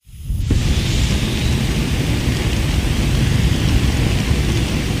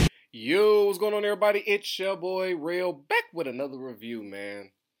going on, everybody? It's your boy Rail back with another review, man.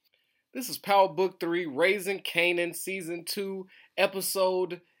 This is Power Book 3, Raising Kanan, Season 2,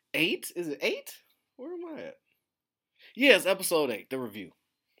 Episode 8. Is it 8? Where am I at? Yes, Episode 8, the review.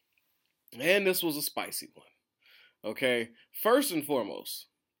 And this was a spicy one. Okay, first and foremost,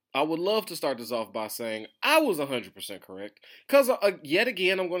 I would love to start this off by saying I was 100% correct. Because, yet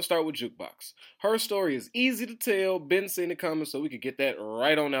again, I'm going to start with Jukebox. Her story is easy to tell, been seen it coming, so we could get that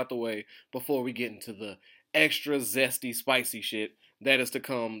right on out the way before we get into the extra zesty, spicy shit that is to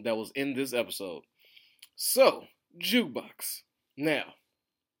come that was in this episode. So, Jukebox. Now,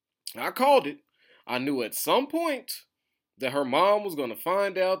 I called it. I knew at some point that her mom was going to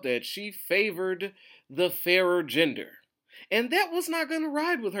find out that she favored the fairer gender. And that was not going to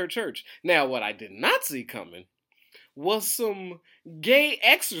ride with her church. Now, what I did not see coming was some gay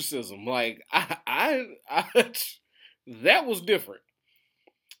exorcism. Like, that was different.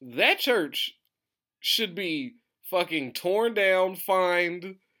 That church should be fucking torn down,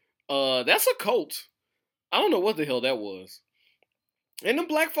 fined. That's a cult. I don't know what the hell that was. And them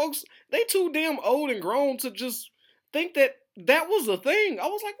black folks, they too damn old and grown to just think that that was a thing. I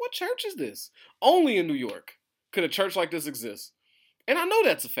was like, what church is this? Only in New York could a church like this exist. And I know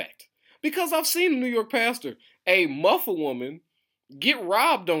that's a fact. Because I've seen a New York pastor, a muffled woman, get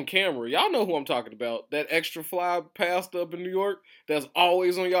robbed on camera. Y'all know who I'm talking about. That extra fly pastor up in New York that's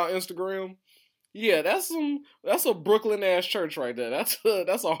always on y'all Instagram. Yeah, that's a Brooklyn ass church right there. That's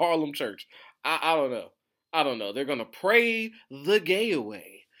a Harlem church. I don't know. They're gonna pray the gay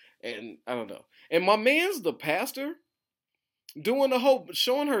away. And I don't know. And my man's the pastor doing the whole,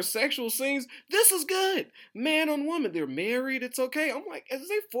 showing her sexual scenes. This is good. Man on woman. They're married. It's okay. I'm like, is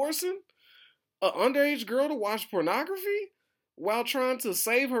they forcing an underage girl to watch pornography while trying to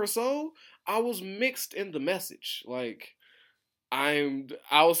save her soul? I was mixed in the message. Like, I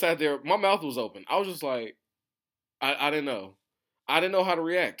was sat there, my mouth was open. I was just like, I didn't know. I didn't know how to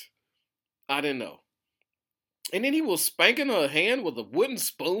react. I didn't know. And then he was spanking her hand with a wooden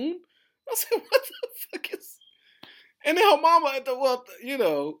spoon. I said, what the fuck is... And then her mama,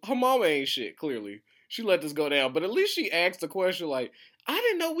 her mama ain't shit, clearly. She let this go down. But at least she asked the question, like, I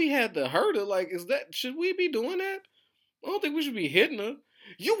didn't know we had to hurt her. Like, should we be doing that? I don't think we should be hitting her.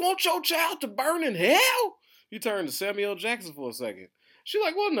 You want your child to burn in hell? You turned to Samuel Jackson for a second. She's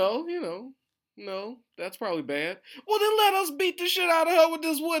like, well, no, that's probably bad. Well, then let us beat the shit out of her with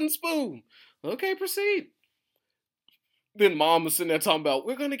this wooden spoon. Okay, proceed. Then mom was sitting there talking about,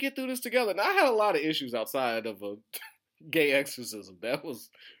 we're going to get through this together. Now, I had a lot of issues outside of a gay exorcism. That was,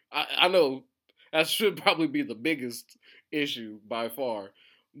 I know that should probably be the biggest issue by far.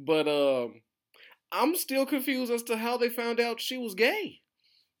 But I'm still confused as to how they found out she was gay.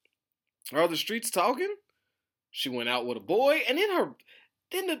 Are the streets talking? She went out with a boy, and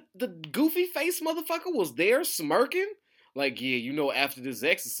then the goofy face motherfucker was there smirking. Like, yeah, after this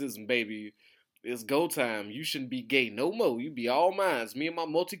exorcism, baby, it's go time. You shouldn't be gay no more. You be all mine. Me and my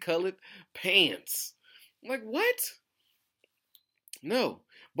multicolored pants. I'm like, what? No.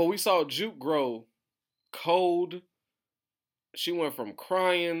 But we saw Juke grow cold. She went from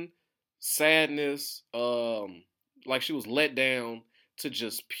crying, sadness, like she was let down, to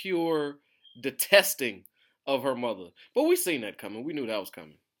just pure detesting of her mother. But we seen that coming. We knew that was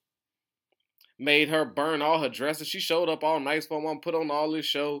coming. Made her burn all her dresses. She showed up all nice for mom, put on all this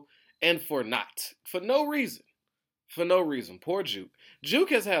show. And for no reason. For no reason. Poor Juke.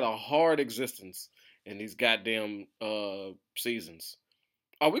 Juke has had a hard existence in these goddamn seasons.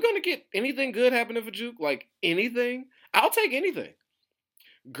 Are we going to get anything good happening for Juke? Like, anything? I'll take anything.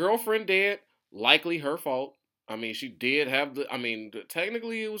 Girlfriend dead. Likely her fault. I mean, she did have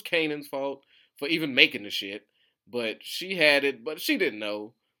technically it was Kanan's fault for even making the shit. But she had it, but she didn't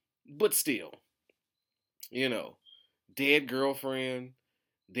know. But still. Dead girlfriend.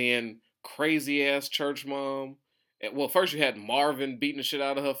 Then crazy ass church mom. Well, first you had Marvin beating the shit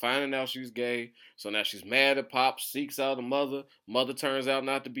out of her, finding out she's gay. So now she's mad at Pop, seeks out a mother. Mother turns out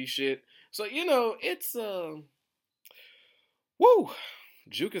not to be shit. So, it's, woo.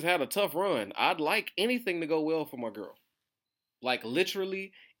 Juke has had a tough run. I'd like anything to go well for my girl. Like,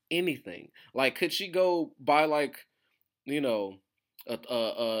 literally anything. Like, could she go buy, like, a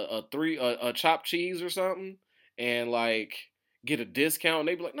chopped cheese or something? And, like, get a discount, and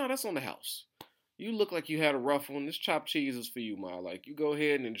they be like, no, that's on the house. You look like you had a rough one. This chopped cheese is for you, Ma. Like, you go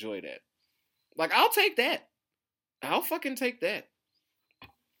ahead and enjoy that. Like, I'll take that. I'll fucking take that.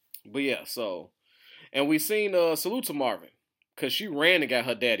 But yeah, so. And we seen salute to Marvin. Because she ran and got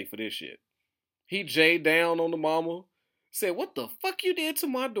her daddy for this shit. He J'd down on the mama. Said, what the fuck you did to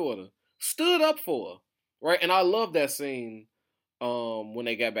my daughter? Stood up for her. Right? And I love that scene when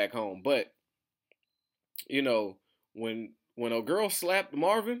they got back home. But You know, when a girl slapped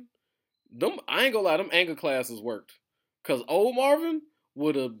Marvin, them I ain't gonna lie, them anger classes worked. Cause old Marvin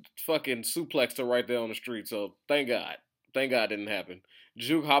would have fucking suplexed her right there on the street. So thank God. Thank God it didn't happen.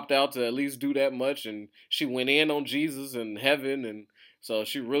 Juke hopped out to at least do that much, and she went in on Jesus and heaven, and so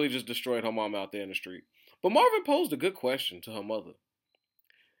she really just destroyed her mom out there in the street. But Marvin posed a good question to her mother.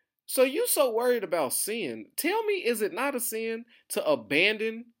 So you so worried about sin? Tell me, is it not a sin to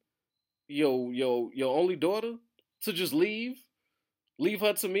abandon your only daughter, to just leave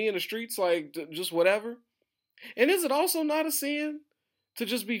her to me in the streets, like just whatever? And is it also not a sin to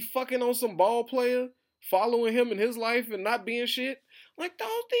just be fucking on some ball player, following him in his life and not being shit? Like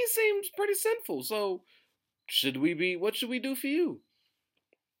these seems pretty sinful. So should we be? What should we do for you?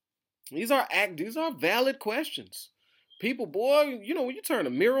 These are valid questions. People, boy, you know when you turn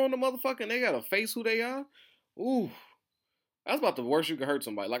a mirror on the motherfucker and they gotta face who they are. Ooh, that's about the worst you can hurt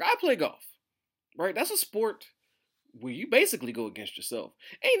somebody. Like I play golf, right? That's a sport where you basically go against yourself.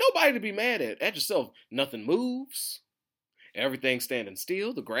 Ain't nobody to be mad at yourself. Nothing moves. Everything's standing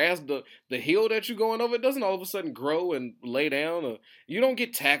still. The grass, the hill that you're going over, it doesn't all of a sudden grow and lay down. Or you don't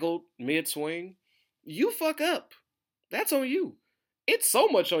get tackled mid swing. You fuck up. That's on you. It's so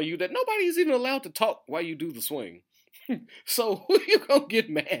much on you that nobody's even allowed to talk while you do the swing. So who you gonna get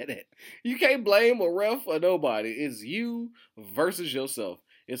mad at? You can't blame a ref or nobody. It's you versus yourself.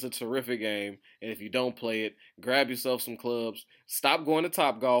 It's a terrific game, and if you don't play it, grab yourself some clubs, stop going to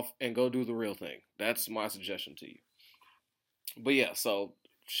Top Golf, and go do the real thing. That's my suggestion to you. But yeah, so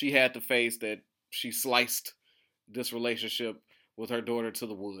she had to face that she sliced this relationship with her daughter to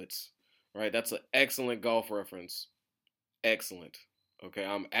the woods. Right? That's an excellent golf reference. Excellent. Okay,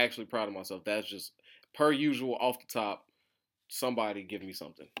 I'm actually proud of myself. That's just per usual off the top. Somebody give me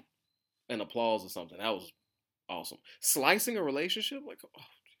something. An applause or something. That was awesome. Slicing a relationship? Like, oh,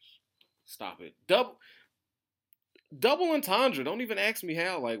 stop it. Double entendre. Don't even ask me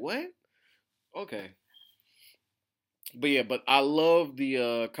how. Like, what? Okay. But yeah, but I love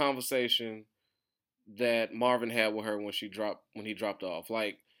the conversation that Marvin had with her when he dropped off.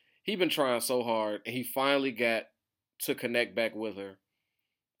 Like, he been trying so hard and he finally got to connect back with her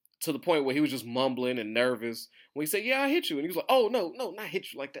to the point where he was just mumbling and nervous when he said, "Yeah, I hit you," and he was like, "Oh no, no, not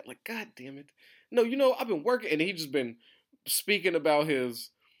hit you like that." Like, God damn it, no, I've been working, and he just been speaking about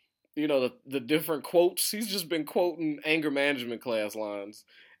his, the different quotes. He's just been quoting anger management class lines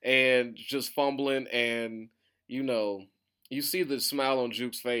and just fumbling, and you know, you see the smile on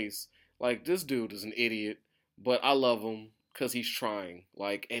Juke's face. Like, this dude is an idiot, but I love him because he's trying.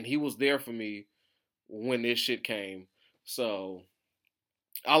 Like, and he was there for me when this shit came. So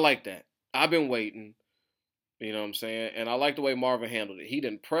I like that. I've been waiting. You know what I'm saying? And I like the way Marvin handled it. He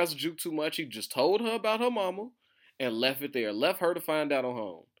didn't press Juke too much. He just told her about her mama and left it there. Left her to find out on her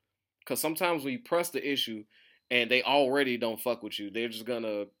own. Because sometimes when you press the issue and they already don't fuck with you, they're just going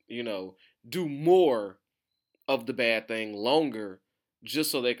to, do more of the bad thing longer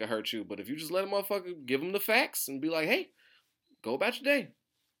just so they can hurt you. But if you just let a motherfucker give them the facts and be like, hey, go about your day.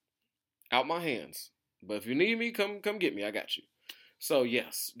 Out my hands. But if you need me, come get me. I got you. So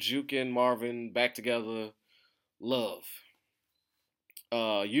yes, Juke and Marvin back together. Love.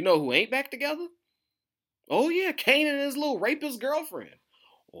 You know who ain't back together? Oh yeah, Kane and his little rapist girlfriend.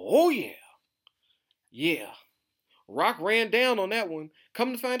 Oh yeah. Yeah. Rock ran down on that one.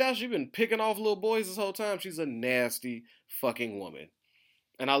 Come to find out, she's been picking off little boys this whole time. She's a nasty fucking woman.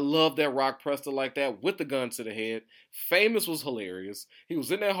 And I love that Rock pressed her like that with the gun to the head. Famous was hilarious. He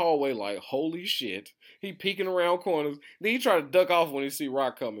was in that hallway like, holy shit. He peeking around corners. Then he tried to duck off when he see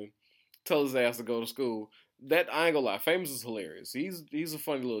Rock coming. Tell his ass to go to school. That, I ain't gonna lie, Famous is hilarious. He's a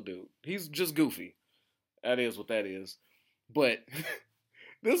funny little dude. He's just goofy. That is what that is. But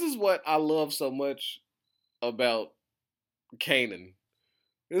this is what I love so much about Kanan.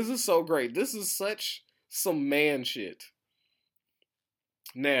 This is so great. This is such some man shit.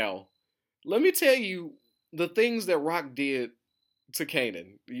 Now, let me tell you the things that Rock did to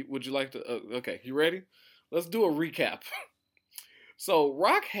Kanan. Would you like to? Okay, you ready? Let's do a recap. So,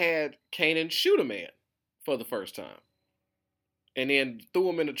 Rock had Kanan shoot a man for the first time. And then threw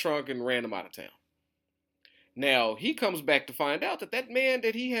him in the trunk and ran him out of town. Now, he comes back to find out that man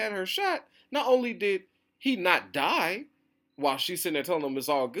that he had her shot, not only did he not die while she's sitting there telling him it's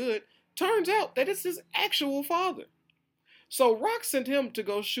all good, turns out that it's his actual father. So Rock sent him to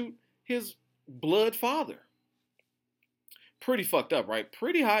go shoot his blood father. Pretty fucked up, right?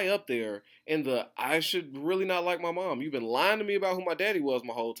 Pretty high up there in the I should really not like my mom. You've been lying to me about who my daddy was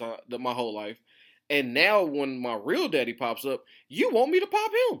my whole life. And now when my real daddy pops up, you want me to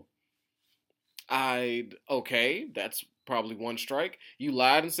pop him. Okay, that's Probably one strike. You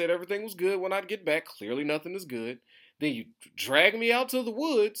lied and said everything was good when I'd get back. Clearly nothing is good. Then you drag me out to the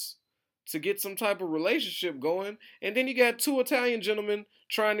woods to get some type of relationship going. And then you got two Italian gentlemen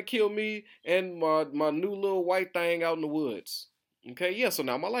trying to kill me and my new little white thing out in the woods. Okay, yeah, so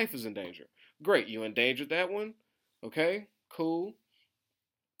now my life is in danger. Great, you endangered that one. Okay, cool.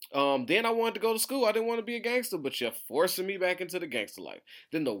 Then I wanted to go to school. I didn't want to be a gangster, but you're forcing me back into the gangster life.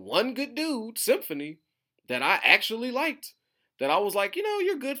 Then the one good dude, Symphony, that I actually liked, that I was like,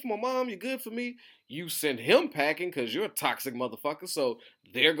 you're good for my mom, you're good for me. You send him packing because you're a toxic motherfucker. So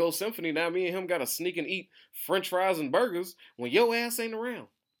there goes Symphony. Now me and him got to sneak and eat French fries and burgers when your ass ain't around.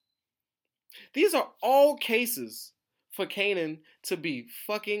 These are all cases for Kanan to be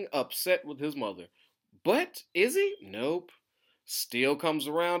fucking upset with his mother. But is he? Nope. Still comes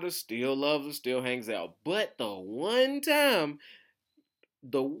around her, still loves her, still hangs out. But the one time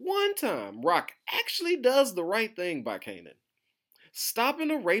Rock actually does the right thing by Kanan,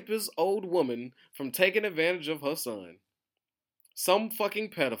 stopping a rapist old woman from taking advantage of her son, some fucking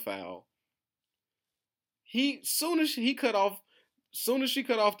pedophile. Soon as she cut off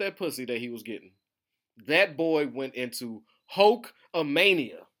that pussy that he was getting, that boy went into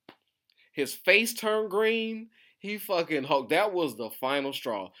Hulk-a-mania. His face turned green. He fucking Hulk. That was the final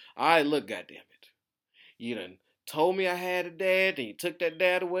straw. Look, goddamn it. You done told me I had a dad, then you took that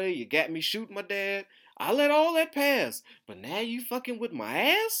dad away. You got me shooting my dad. I let all that pass. But now you fucking with my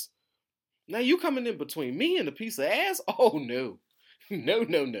ass? Now you coming in between me and a piece of ass? Oh no.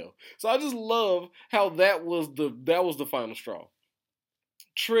 No. So I just love how that was the final straw.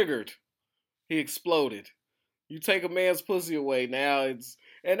 Triggered. He exploded. You take a man's pussy away,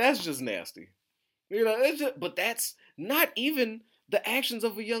 and that's just nasty. But that's not even the actions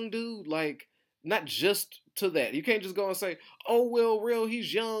of a young dude. Like, not just to that. You can't just go and say, oh, well, real,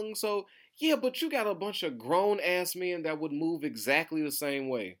 he's young. So, yeah, but you got a bunch of grown-ass men that would move exactly the same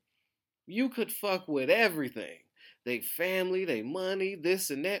way. You could fuck with everything. They family, they money,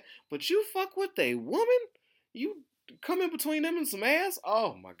 this and that. But you fuck with they woman? You come in between them and some ass?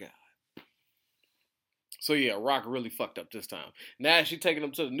 Oh, my God. So yeah, Rock really fucked up this time. Now she taking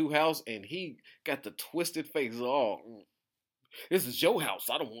him to the new house, and he got the twisted face. Oh, this is your house.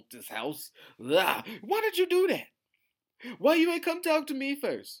 I don't want this house. Why did you do that? Why you ain't come talk to me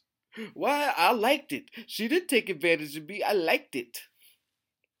first? Why? I liked it. She didn't take advantage of me. I liked it.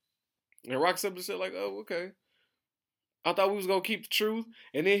 And Rock simply said like, oh, okay. I thought we was gonna keep the truth.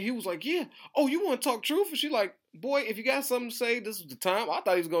 And then he was like, yeah. Oh, you want to talk truth? And she like, boy, if you got something to say, this is the time. I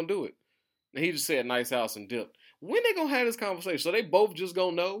thought he was gonna do it. And he just said nice house and dipped. When they gonna have this conversation? So they both just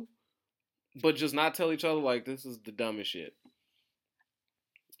gonna know, but just not tell each other like this is the dumbest shit.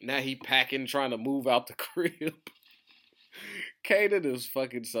 Now he packing, trying to move out the crib. Kanan is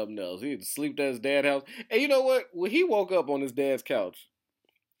fucking something else. He had to sleep at his dad's house. And you know what? When he woke up on his dad's couch,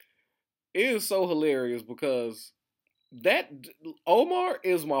 it is so hilarious because that Omar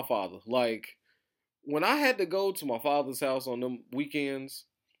is my father. Like, when I had to go to my father's house on them weekends,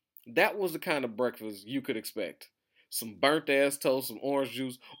 that was the kind of breakfast you could expect. Some burnt ass toast, some orange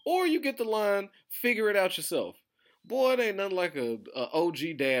juice, or you get the line, figure it out yourself. Boy, it ain't nothing like a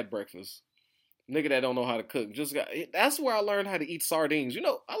OG dad breakfast. Nigga that don't know how to cook. That's where I learned how to eat sardines. I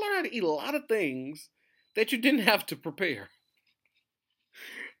learned how to eat a lot of things that you didn't have to prepare.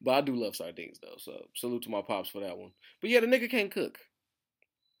 But I do love sardines though, so salute to my pops for that one. But yeah, the nigga can't cook.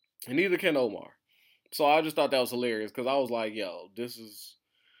 And neither can Omar. So I just thought that was hilarious because I was like, yo,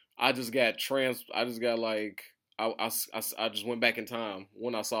 I just went back in time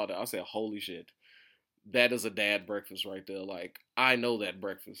when I saw that. I said, holy shit. That is a dad breakfast right there. Like, I know that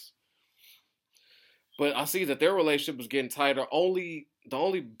breakfast. But I see that their relationship is getting tighter. The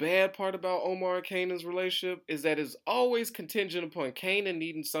only bad part about Omar and Kanan's relationship is that it's always contingent upon Kanan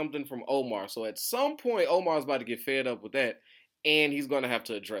needing something from Omar. So at some point, Omar's about to get fed up with that, and he's going to have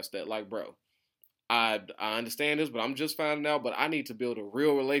to address that. Like, bro, I understand this, but I'm just finding out, but I need to build a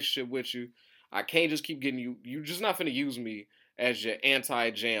real relationship with you. I can't just keep getting you. You're just not finna use me as your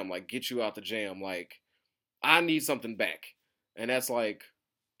anti-jam, like, get you out the jam. Like, I need something back. And that's like,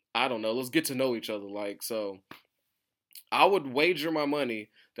 I don't know, let's get to know each other. Like, so I would wager my money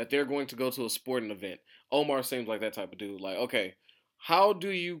that they're going to go to a sporting event. Omar seems like that type of dude. Like, okay, how do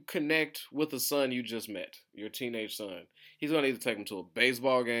you connect with a son you just met, your teenage son? He's going to either take him to a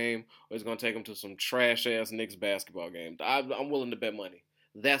baseball game or he's going to take him to some trash-ass Knicks basketball game. I'm willing to bet money.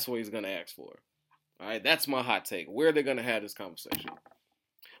 That's what he's going to ask for. All right, that's my hot take. Where are they going to have this conversation?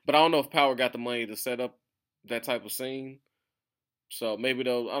 But I don't know if Power got the money to set up that type of scene. So maybe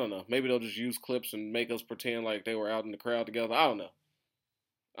maybe they'll just use clips and make us pretend like they were out in the crowd together. I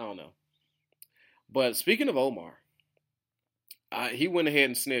don't know. But speaking of Omar, he went ahead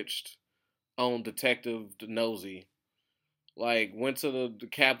and snitched on Detective Nosy. Like, went to the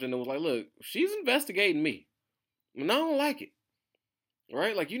captain and was like, look, she's investigating me. And I don't like it.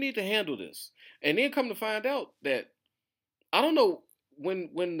 Right? Like, you need to handle this. And then come to find out that, I don't know,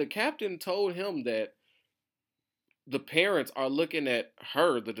 when the captain told him that the parents are looking at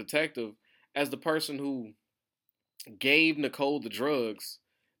her, the detective, as the person who gave Nicole the drugs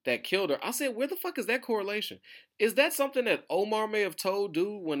that killed her, I said, where the fuck is that correlation? Is that something that Omar may have told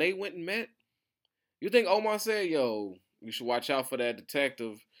dude when they went and met? You think Omar said, yo, you should watch out for that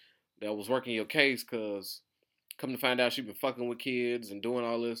detective that was working your case, because come to find out she been fucking with kids and doing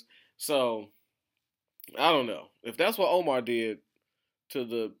all this. So, I don't know. If that's what Omar did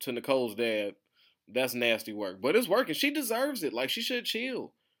to Nicole's dad, that's nasty work. But it's working. She deserves it. Like, she should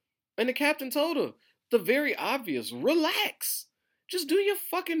chill. And the captain told her the very obvious, relax. Just do your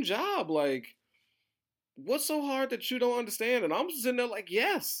fucking job. Like, what's so hard that you don't understand? And I'm sitting there like,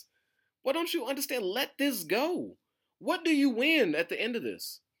 yes. Why don't you understand? Let this go. What do you win at the end of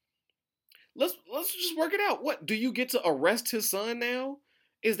this? Let's just work it out. What, do you get to arrest his son now?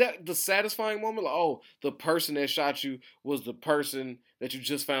 Is that the satisfying moment? Like, oh, the person that shot you was the person that you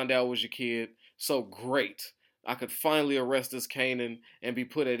just found out was your kid. So great. I could finally arrest this Kanan and be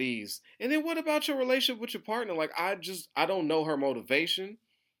put at ease. And then what about your relationship with your partner? Like, I don't know her motivation.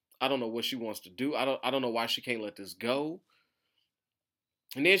 I don't know what she wants to do. I don't know why she can't let this go.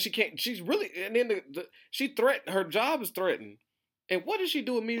 And then and then she threatened, her job is threatened. And what does she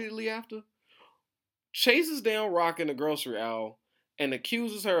do immediately after? Chases down Rock in the grocery aisle and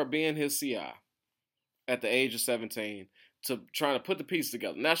accuses her of being his CI at the age of 17 to trying to put the piece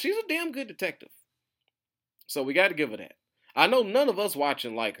together. Now, she's a damn good detective. So we got to give her that. I know none of us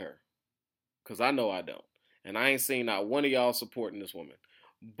watching like her, because I know I don't. And I ain't seen not one of y'all supporting this woman.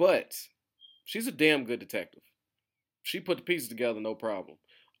 But she's a damn good detective. She put the pieces together, no problem.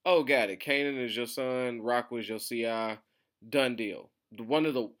 Oh, got it. Kanan is your son. Rock was your CI. Done deal.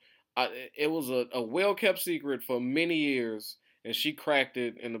 It was a well-kept secret for many years, and she cracked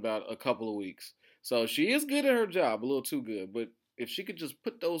it in about a couple of weeks. So she is good at her job, a little too good. But if she could just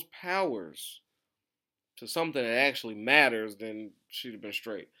put those powers to something that actually matters, then she'd have been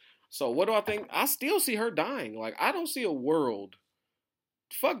straight. So what do I think? I still see her dying. Like, I don't see a world.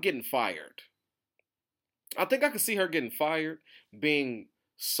 Fuck getting fired. I think I could see her getting fired, being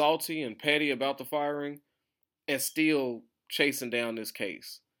salty and petty about the firing, and still chasing down this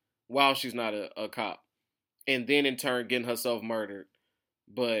case while she's not a cop. And then in turn getting herself murdered.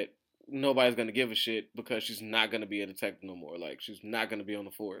 But nobody's going to give a shit because she's not going to be a detective no more. Like, she's not going to be on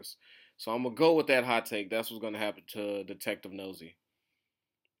the force. So I'm going to go with that hot take. That's what's going to happen to Detective Nosy.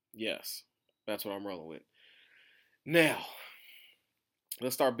 Yes, that's what I'm rolling with. Now,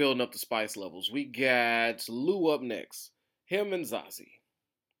 let's start building up the spice levels. We got Lou up next. Him and Zazie.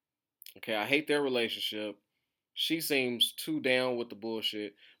 Okay, I hate their relationship. She seems too down with the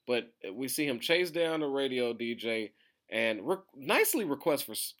bullshit. But we see him chase down the radio DJ and nicely request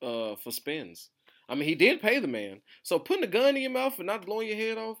for spins. I mean, he did pay the man. So putting a gun in your mouth and not blowing your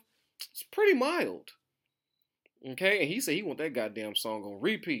head off, it's pretty mild. Okay, and he said he want that goddamn song on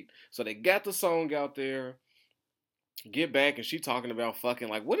repeat. So they got the song out there. Get back, and she talking about fucking,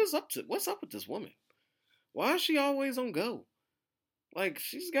 like, what's up with this woman? Why is she always on go? Like,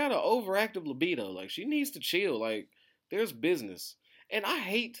 she's got an overactive libido. Like, she needs to chill. Like, there's business. And I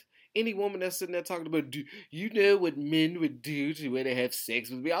hate any woman that's sitting there talking about, do you know what men would do to when they have sex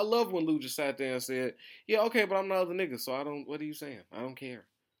with me? I love when Lou just sat there and said, yeah, okay, but I'm not the nigga, so what are you saying? I don't care.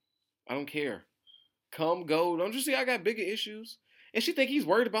 I don't care. Come, go. Don't you see I got bigger issues? And she think he's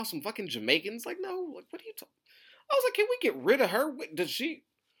worried about some fucking Jamaicans? Like, no, like, what are you talking? I was like, can we get rid of her? Does she?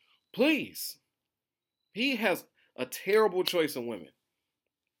 Please. He has a terrible choice of women.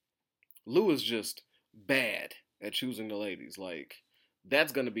 Lou is just bad at choosing the ladies. Like,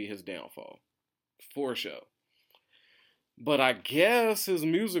 that's going to be his downfall. For sure. But I guess his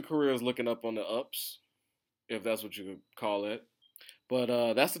music career is looking up on the ups, if that's what you could call it.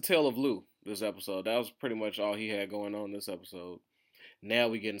 But that's the tale of Lou this episode. That was pretty much all he had going on this episode. Now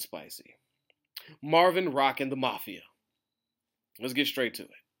we getting spicy. Marvin, Rock, and the Mafia. Let's get straight to it.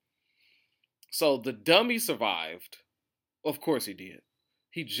 So the dummy survived. Of course he did.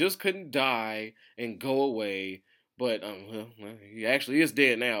 He just couldn't die and go away. But he actually is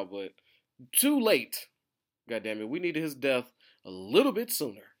dead now. But too late. God damn it. We needed his death a little bit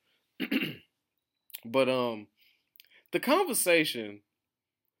sooner. But the conversation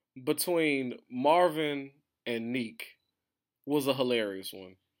between Marvin and Neek was a hilarious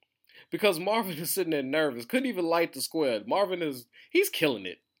one. Because Marvin is sitting there nervous. Couldn't even light the square. He's killing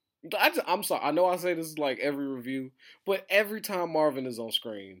it. I'm sorry. I know I say this like every review, but every time Marvin is on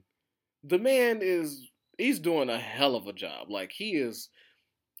screen, the man he's doing a hell of a job. Like he is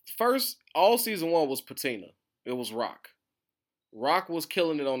first all season one was Patina. It was Rock. Rock was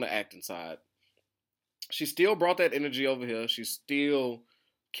killing it on the acting side. She still brought that energy over here. She's still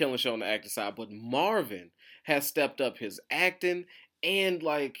killing shit on the acting side. But Marvin has stepped up his acting and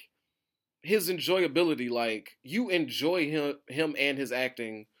like his enjoyability. Like you enjoy him and his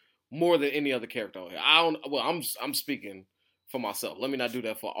acting more than any other character on here. I don't. Well, I'm speaking for myself. Let me not do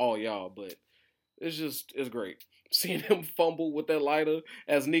that for all y'all, but it's great seeing him fumble with that lighter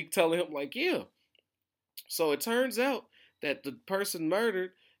as Neek telling him like, yeah. So it turns out that the person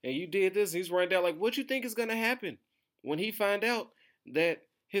murdered and you did this. He's running down like, what you think is gonna happen when he find out that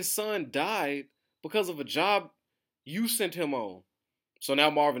his son died because of a job you sent him on? So now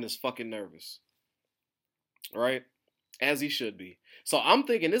Marvin is fucking nervous, right? As he should be. So I'm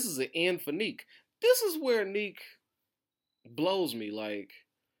thinking this is an end for Neek. This is where Neek blows me. Like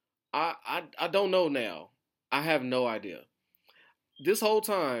I don't know now. I have no idea. This whole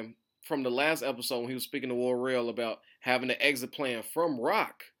time from the last episode when he was speaking to War Rail about having an exit plan from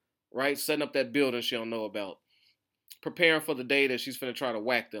Rock, right? Setting up that building she don't know about. Preparing for the day that she's finna try to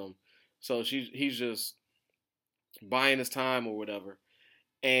whack them. So he's just buying his time or whatever.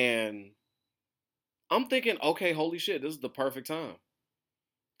 And I'm thinking, okay, holy shit, this is the perfect time.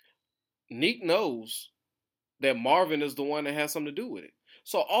 Neek knows that Marvin is the one that has something to do with it.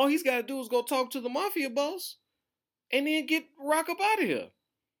 So all he's got to do is go talk to the mafia boss and then get Rock up out of here.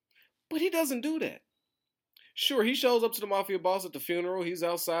 But he doesn't do that. Sure, he shows up to the mafia boss at the funeral. He's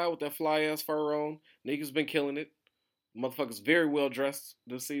outside with that fly ass fur on. Neek has been killing it. Motherfucker's very well dressed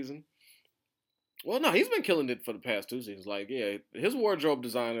this season. Well, no, he's been killing it for the past 2 seasons. Like, yeah, his wardrobe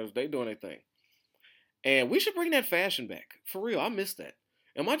designers, they doing their thing. And we should bring that fashion back. For real, I miss that.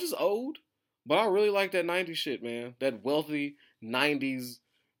 Am I just old? But I really like that 90s shit, man. That wealthy 90s,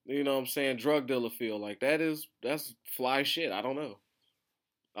 you know what I'm saying, drug dealer feel. Like that's fly shit. I don't know.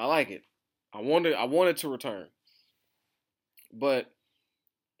 I like it. I wanted to return. But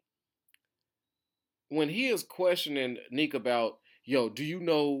when he is questioning Neek about, yo, do you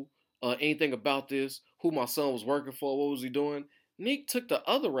know anything about this? Who my son was working for? What was he doing? Neek took the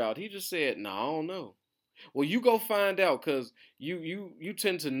other route. He just said, "No, I don't know." Well, you go find out because you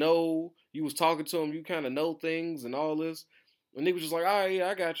tend to know. You was talking to him. You kind of know things and all this. And Neek was just like, "All right, yeah,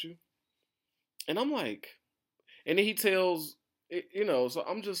 I got you." And I'm like, and then he tells, you know. So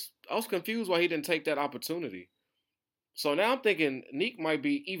I was confused why he didn't take that opportunity. So now I'm thinking Neek might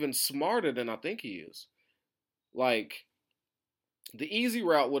be even smarter than I think he is. Like, the easy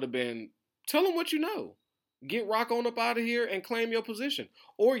route would have been tell him what you know. Get Rock on up out of here and claim your position.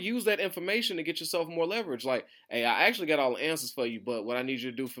 Or use that information to get yourself more leverage. Like, hey, I actually got all the answers for you, but what I need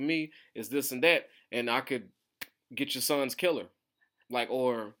you to do for me is this and that, and I could get your son's killer. Like,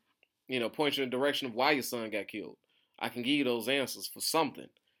 or, you know, point you in the direction of why your son got killed. I can give you those answers for something.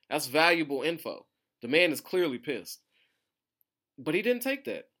 That's valuable info. The man is clearly pissed. But he didn't take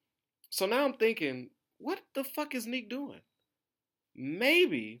that. So now I'm thinking, what the fuck is Neek doing?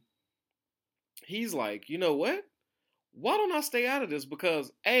 Maybe he's like, you know what? Why don't I stay out of this?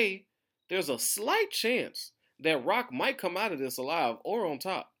 Because A, there's a slight chance that Rock might come out of this alive or on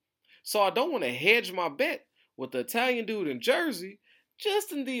top. So I don't want to hedge my bet with the Italian dude in Jersey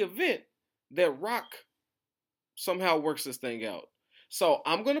just in the event that Rock somehow works this thing out. So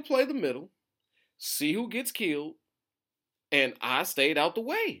I'm going to play the middle, see who gets killed, and I stayed out the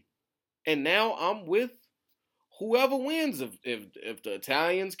way. And now I'm with whoever wins. If the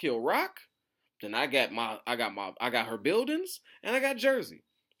Italians kill Rock, then I got her buildings and I got Jersey.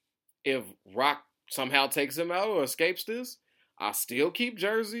 If Rock somehow takes him out or escapes this, I still keep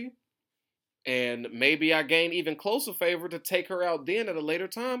Jersey. And maybe I gain even closer favor to take her out then at a later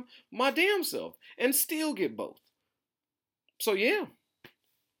time, my damn self, and still get both. So yeah,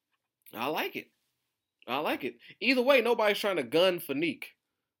 I like it. I like it. Either way, nobody's trying to gun for Neek.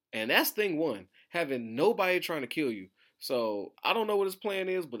 And that's thing one, having nobody trying to kill you. So I don't know what his plan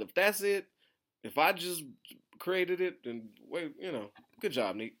is, but if that's it, if I just created it, then wait, you know, good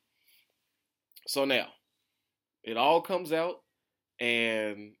job, Neek. So now, it all comes out,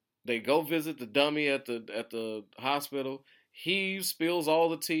 and they go visit the dummy at the hospital. He spills all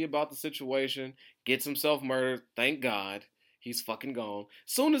the tea about the situation, gets himself murdered. Thank God. He's fucking gone.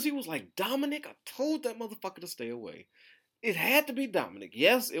 Soon as he was like, Dominic, I told that motherfucker to stay away. It had to be Dominic.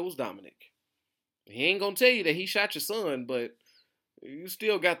 Yes, it was Dominic. He ain't gonna tell you that he shot your son, but you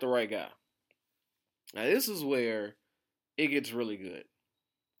still got the right guy. Now, this is where it gets really good.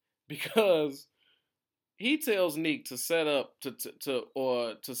 Because he tells Neek to set up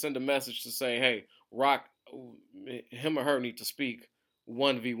or to send a message to say, hey, Rock, him or her need to speak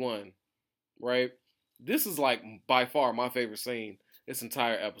 1v1, right? This is like by far my favorite scene this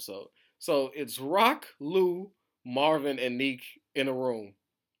entire episode. So it's Rock, Lou, Marvin, and Neek in a room.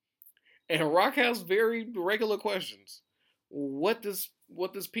 And Rock has very regular questions. What does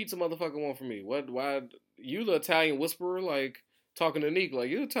pizza motherfucker want from me? Why you the Italian whisperer like talking to Neek like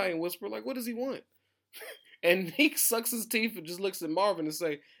you the Italian whisperer like what does he want? And Neek sucks his teeth and just looks at Marvin and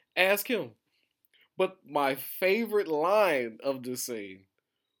say, ask him. But my favorite line of this scene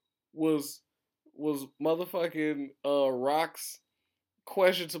was motherfucking Rock's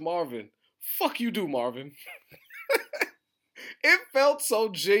question to Marvin. Fuck you do, Marvin. It felt so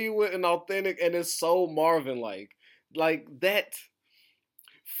genuine and authentic and it's so Marvin like. Like that.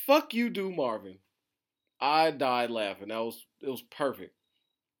 Fuck you do, Marvin. I died laughing. It was perfect.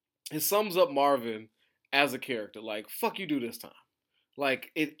 It sums up Marvin as a character. Like, fuck you do this time.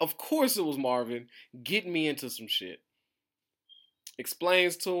 Like, of course it was Marvin getting me into some shit.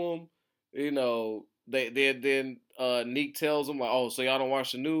 Explains to him, then Neek tells him, like, oh, so y'all don't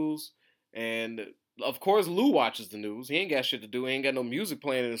watch the news? And of course Lou watches the news. He ain't got shit to do. He ain't got no music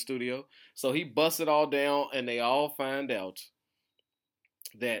playing in the studio. So he busts it all down and they all find out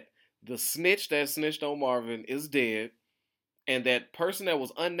that the snitch that snitched on Marvin is dead. And that person that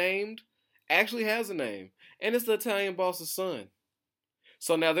was unnamed actually has a name. And it's the Italian boss's son.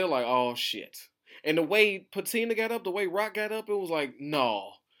 So now they're like, oh shit. And the way Patina got up, the way Rock got up, it was like,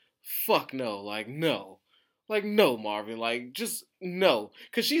 no. Fuck no. Like, no. Like, no, Marvin. Like, just no.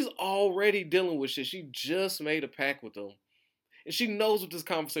 Because she's already dealing with shit. She just made a pact with them. And she knows what this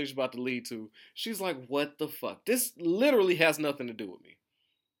conversation's about to lead to. She's like, what the fuck? This literally has nothing to do with me.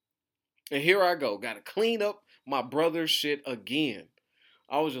 And here I go. Gotta clean up my brother's shit again.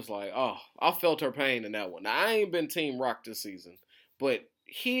 I was just like, oh, I felt her pain in that one. Now, I ain't been Team Rock this season. But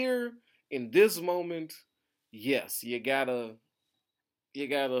here, in this moment, yes, you gotta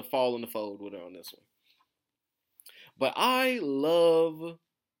fall in the fold with her on this one. But I love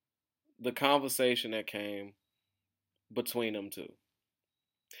the conversation that came between them two.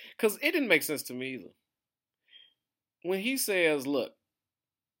 Because it didn't make sense to me either. When he says, look,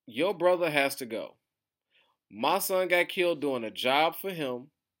 your brother has to go. My son got killed doing a job for him.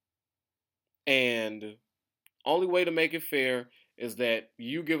 And only way to make it fair is that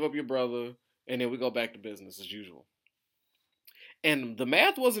you give up your brother and then we go back to business as usual. And the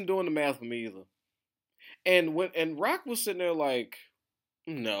math wasn't doing the math for me either. And Rock was sitting there like,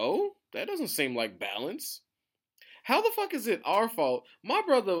 no, that doesn't seem like balance. How the fuck is it our fault? My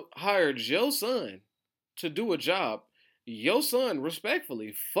brother hired your son to do a job. Your son,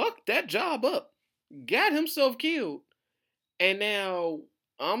 respectfully, fucked that job up. Got himself killed. And now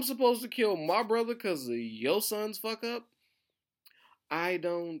I'm supposed to kill my brother because of your son's fuck up?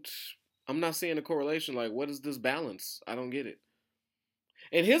 I'm not seeing a correlation. Like, what is this balance? I don't get it.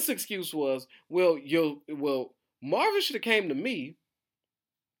 And his excuse was, well, Marvin should have came to me,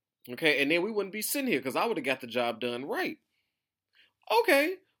 okay, and then we wouldn't be sitting here because I would have got the job done right.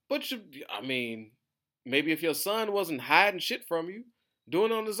 Okay, but maybe if your son wasn't hiding shit from you,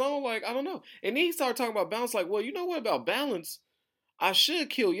 doing it on his own, like, I don't know. And then he started talking about balance, like, well, you know what about balance? I should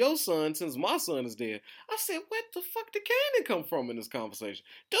kill your son since my son is dead. I said, where the fuck did Cannon come from in this conversation?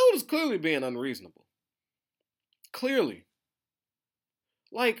 Dude is clearly being unreasonable. Clearly.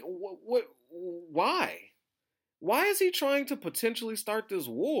 Like, what? Why? Why is he trying to potentially start this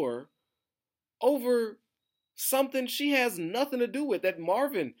war over something she has nothing to do with, that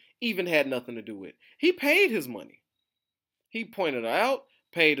Marvin even had nothing to do with? He paid his money. He pointed her out,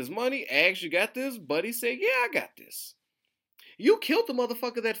 paid his money, asked, you got this? Buddy said, yeah, I got this. You killed the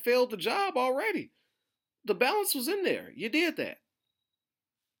motherfucker that failed the job already. The balance was in there. You did that.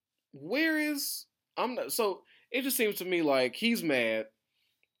 So it just seems to me like he's mad.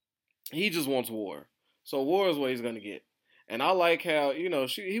 He just wants war. So war is what he's going to get. And I like how, he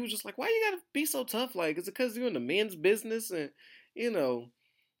was just like, why you got to be so tough? Like, is it because you're in the men's business? And, and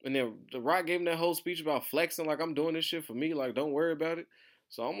then The Rock gave him that whole speech about flexing, like, I'm doing this shit for me. Like, don't worry about it.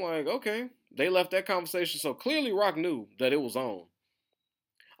 So I'm like, okay. They left that conversation. So clearly Rock knew that it was on.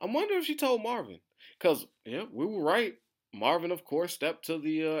 I wonder if she told Marvin. Because, yeah, we were right. Marvin, of course, stepped to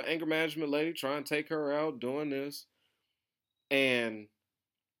the anger management lady, trying to take her out, doing this. And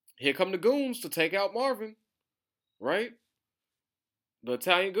here come the goons to take out Marvin, right? The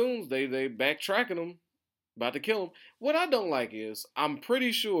Italian goons, they backtracking him, about to kill him. What I don't like is, I'm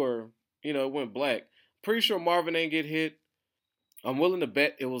pretty sure, it went black. Pretty sure Marvin ain't get hit. I'm willing to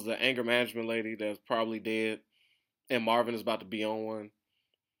bet it was the anger management lady that's probably dead, and Marvin is about to be on one.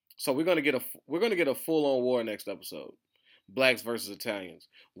 So we're gonna get a full on war next episode. Blacks versus Italians.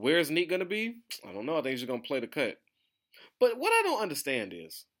 Where's Neek gonna be? I don't know. I think he's gonna play the cut. But what I don't understand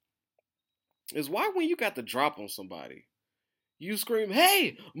is why when you got the drop on somebody, you scream,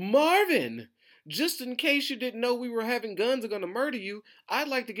 "Hey, Marvin! Just in case you didn't know we were having guns and gonna murder you, I'd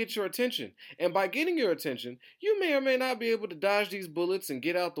like to get your attention. And by getting your attention, you may or may not be able to dodge these bullets and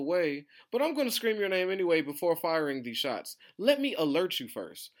get out the way, but I'm gonna scream your name anyway before firing these shots. Let me alert you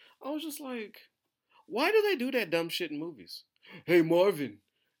first." I was just like, why do they do that dumb shit in movies? "Hey, Marvin."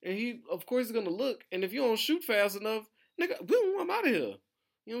 And he, of course, is gonna look, and if you don't shoot fast enough, nigga, boom, I'm out of here. You know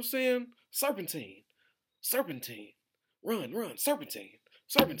what I'm saying? Serpentine. Serpentine. Run. Serpentine.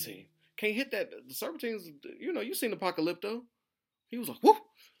 Serpentine. Can't hit that. The Serpentine's, you seen Apocalypto. He was like, whoop.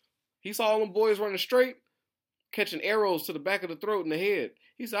 He saw all them boys running straight, catching arrows to the back of the throat and the head.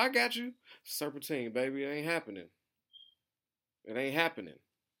 He said, "I got you." Serpentine, baby. It ain't happening. It ain't happening.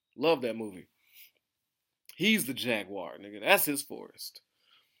 Love that movie. He's the Jaguar, nigga. That's his forest.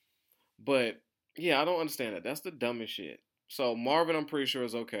 But, yeah, I don't understand that. That's the dumbest shit. So, Marvin, I'm pretty sure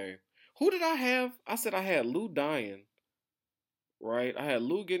is okay. Who did I have? I said I had Lou dying. Right? I had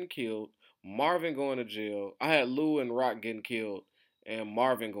Lou getting killed, Marvin going to jail. I had Lou and Rock getting killed, and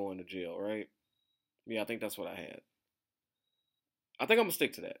Marvin going to jail, right? Yeah, I think that's what I had. I think I'm going to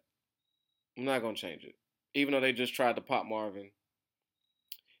stick to that. I'm not going to change it. Even though they just tried to pop Marvin.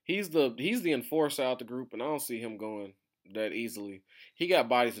 He's the enforcer out the group, and I don't see him going that easily. He got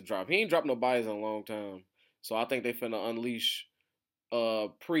bodies to drop. He ain't dropped no bodies in a long time. So I think they finna unleash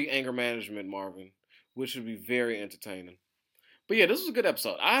pre-anger management Marvin, which would be very entertaining. But yeah, this was a good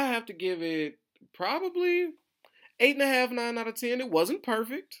episode. I have to give it probably 8.5, 9 out of 10. It wasn't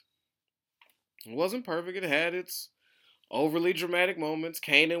perfect. It had its overly dramatic moments.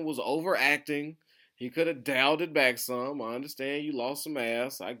 Kanan was overacting. He could have dialed it back some. I understand you lost some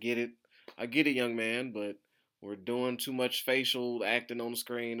ass. I get it, young man. But we're doing too much facial acting on the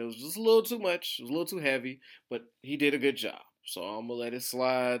screen. It was just a little too much. It was a little too heavy. But he did a good job. So I'm going to let it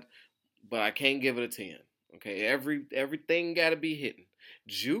slide. But I can't give it a 10. Okay, everything got to be hitting.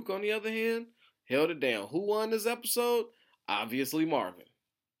 Juke, on the other hand, held it down. Who won this episode? Obviously Marvin.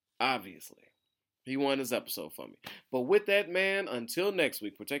 Obviously. He won this episode for me. But with that, man, until next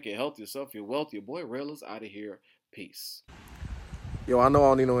week, protect your health, yourself, your wealth. Your boy Rail is out of here. Peace. Yo, I know I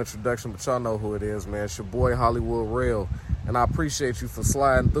don't need no introduction, but y'all know who it is, man. It's your boy Hollywood Rail. And I appreciate you for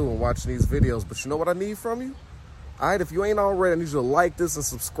sliding through and watching these videos. But you know what I need from you? All right, if you ain't already, I need you to like this and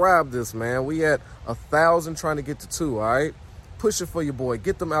subscribe this, man. We at 1,000 trying to get to 2, all right? Push it for your boy.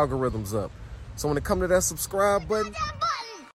 Get them algorithms up. So when it come to that subscribe button,